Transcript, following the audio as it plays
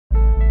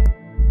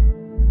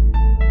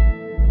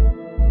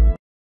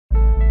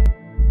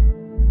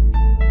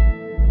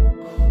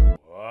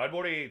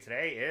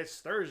Today is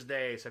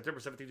Thursday, September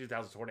 17,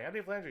 2020. I'm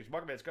Dave Landry.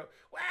 Market minutes go.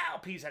 Wow,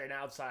 P's had an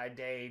outside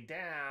day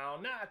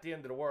down. Not the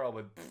end of the world,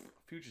 but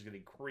futures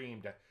getting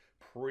creamed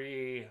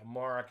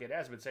pre-market.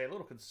 As I've been saying, a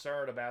little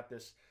concerned about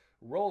this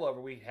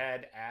rollover we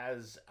had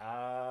as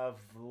of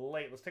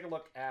late. Let's take a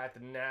look at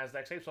the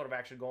NASDAQ. Same sort of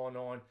action going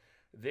on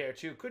there,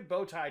 too. Could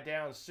bow tie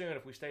down soon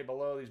if we stay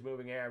below these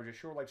moving averages.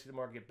 Sure like to see the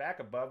market get back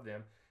above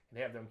them and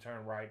have them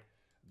turn right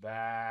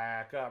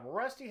back up.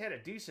 Rusty had a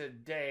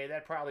decent day.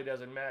 That probably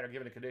doesn't matter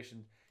given the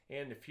condition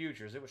in the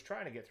futures. It was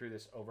trying to get through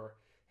this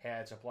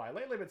overhead supply.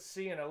 Lately, I've been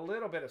seeing a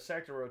little bit of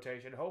sector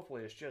rotation.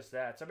 Hopefully, it's just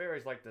that. Some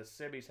areas like the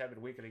semis have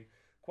been weakening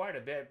quite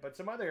a bit, but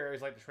some other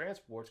areas like the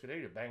transports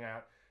continue to bang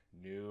out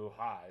new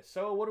highs.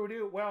 So what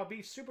do? Well,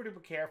 be super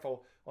duper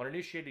careful on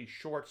initiating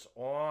shorts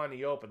on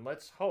the open.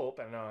 Let's hope,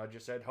 and I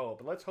just said hope,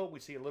 but let's hope we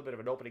see a little bit of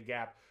an opening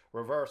gap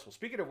reversal.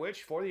 Speaking of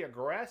which, for the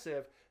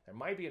aggressive, there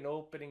might be an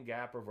opening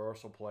gap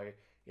reversal play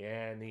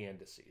in the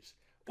indices.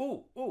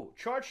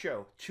 Chart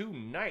show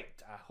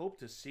tonight. I hope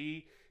to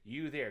see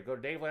you there. Go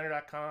to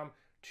davelandry.com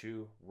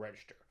to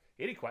register.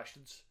 Any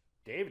questions?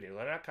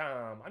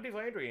 Dave@davelandry.com. I'm Dave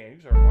Landry,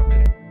 and you are 1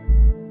 minute.